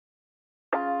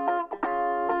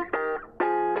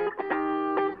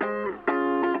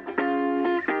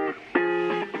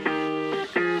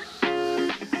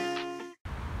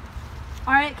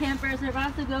campers, we're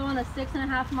about to go on a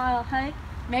 6.5-mile hike.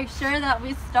 Make sure that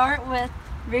we start with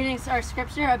reading our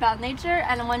scripture about nature,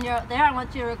 and when you're there, I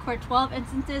want you to record 12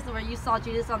 instances where you saw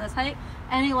Jesus on this hike.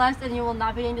 Any less and you will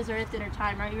not be getting dessert at dinner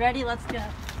time. Are you ready? Let's go.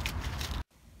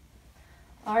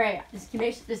 Alright, just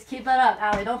keep that up,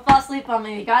 Allie. Don't fall asleep on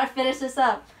me. We gotta finish this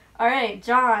up. Alright,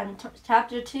 John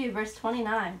chapter 2, verse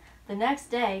 29. The next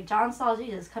day, John saw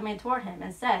Jesus coming toward him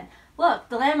and said, "Look,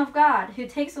 the Lamb of God, who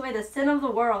takes away the sin of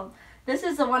the world. This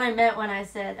is the one I meant when I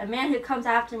said, a man who comes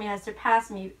after me has surpassed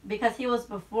me because he was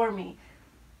before me."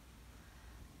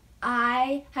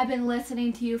 I have been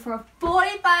listening to you for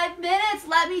 45 minutes.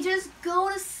 Let me just go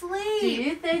to sleep. Do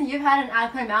you think you've had an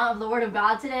adequate amount of the Word of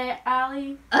God today,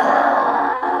 Allie?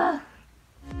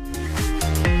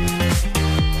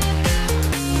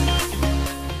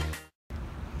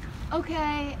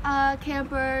 Okay,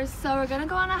 campers, so we're gonna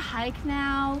go on a hike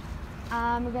now.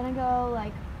 We're gonna go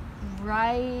like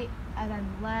right and then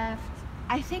left.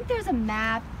 I think there's a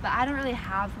map, but I don't really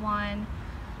have one.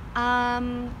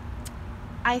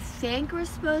 I think we're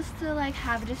supposed to like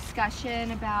have a discussion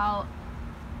about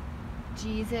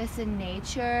Jesus and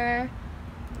nature,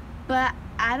 but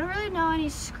I don't really know any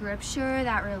scripture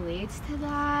that relates to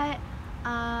that.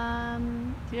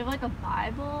 Do you have like a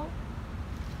Bible?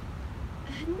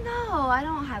 No, I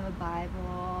don't have a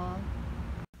Bible.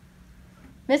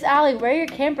 Miss Allie, where are your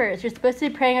campers? You're supposed to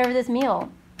be praying over this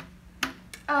meal.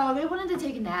 Oh, they wanted to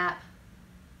take a nap.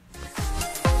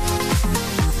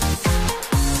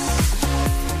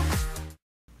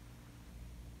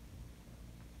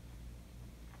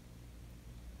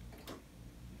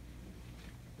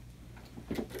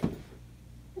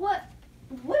 What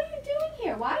are you doing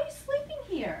here? Why are you sleeping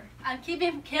here? I'm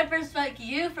keeping campers like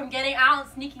you from getting out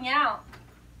and sneaking out.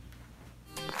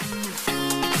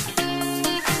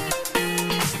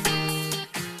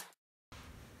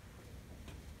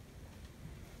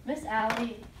 Miss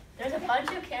Allie, there's a bunch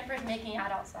of campers making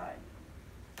out outside.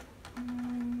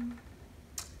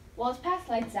 Well, it's past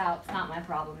lights out. It's not my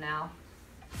problem now.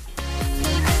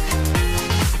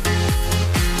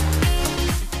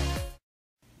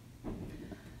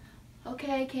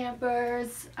 Okay,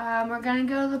 campers, we're gonna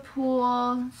go to the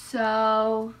pool,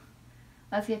 so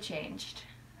let's get changed.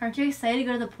 Aren't you excited to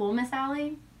go to the pool, Miss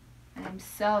Allie? I'm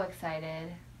so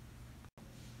excited.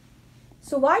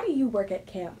 So why do you work at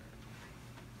camp?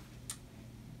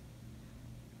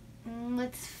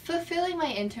 It's fulfilling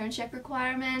my internship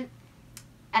requirement,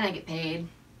 and I get paid.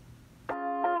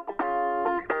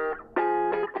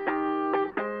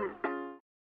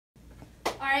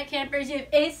 Alright, campers, you have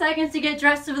 8 seconds to get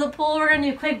dressed for the pool. We're going to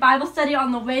do a quick Bible study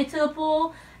on the way to the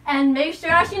pool. And make sure,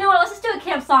 actually, you know what, let's just do a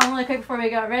camp song really quick before we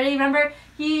go. Ready? Remember,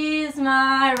 he's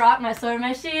my rock, my sword,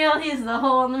 my shield. He's the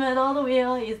hole in the middle of the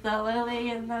wheel. He's the lily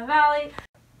in the valley.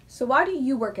 So why do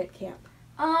you work at camp?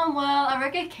 Well, I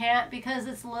work at camp because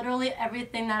it's literally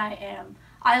everything that I am.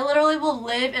 I literally will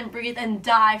live and breathe and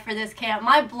die for this camp.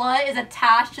 My blood is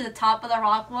attached to the top of the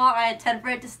rock wall, and I intend for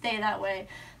it to stay that way.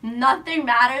 Nothing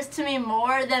matters to me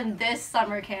more than this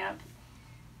summer camp.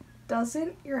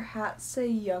 Doesn't your hat say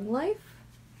Young Life?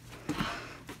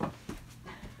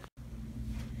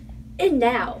 And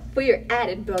now for your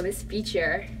added bonus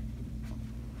feature,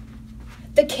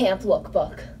 the Camp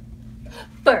Lookbook.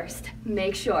 First,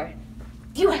 make sure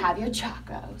you have your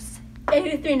chacos,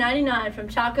 $83.99 from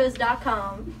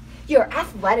chacos.com. your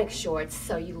athletic shorts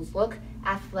so you look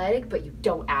athletic but you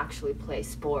don't actually play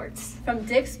sports, From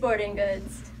Dick's Sporting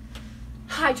Goods.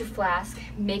 Hydro Flask,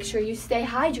 make sure you stay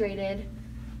hydrated,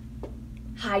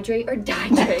 hydrate or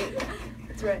dihydrate.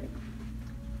 That's right.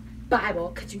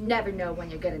 Bible, because you never know when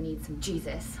you're gonna need some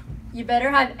Jesus. You better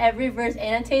have every verse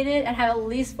annotated and have at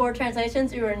least 4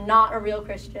 translations or you are not a real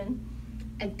Christian.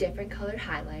 And different colored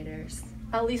highlighters.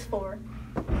 At least 4.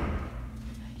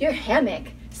 Your hammock,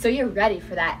 so you're ready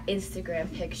for that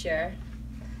Instagram picture.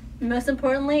 Most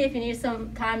importantly, if you need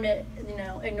some time to,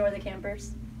 ignore the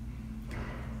campers.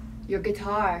 Your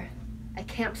guitar, a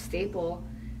camp staple.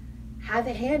 Have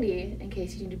it handy in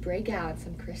case you need to break out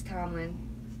some Chris Tomlin.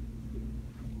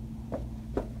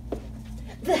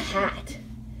 The hat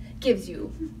gives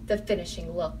you the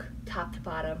finishing look, top to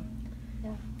bottom.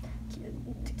 Yeah.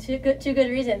 Two good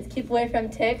reasons. Keep away from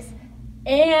ticks,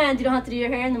 and you don't have to do your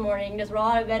hair in the morning. You can just roll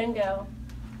out of bed and go.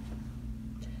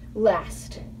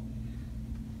 Last,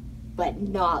 but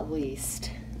not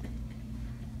least,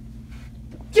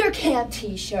 your camp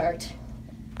t-shirt.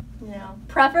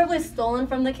 Preferably stolen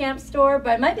from the camp store,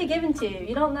 but it might be given to you.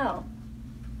 You don't know.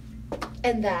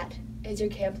 And that is your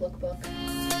camp lookbook.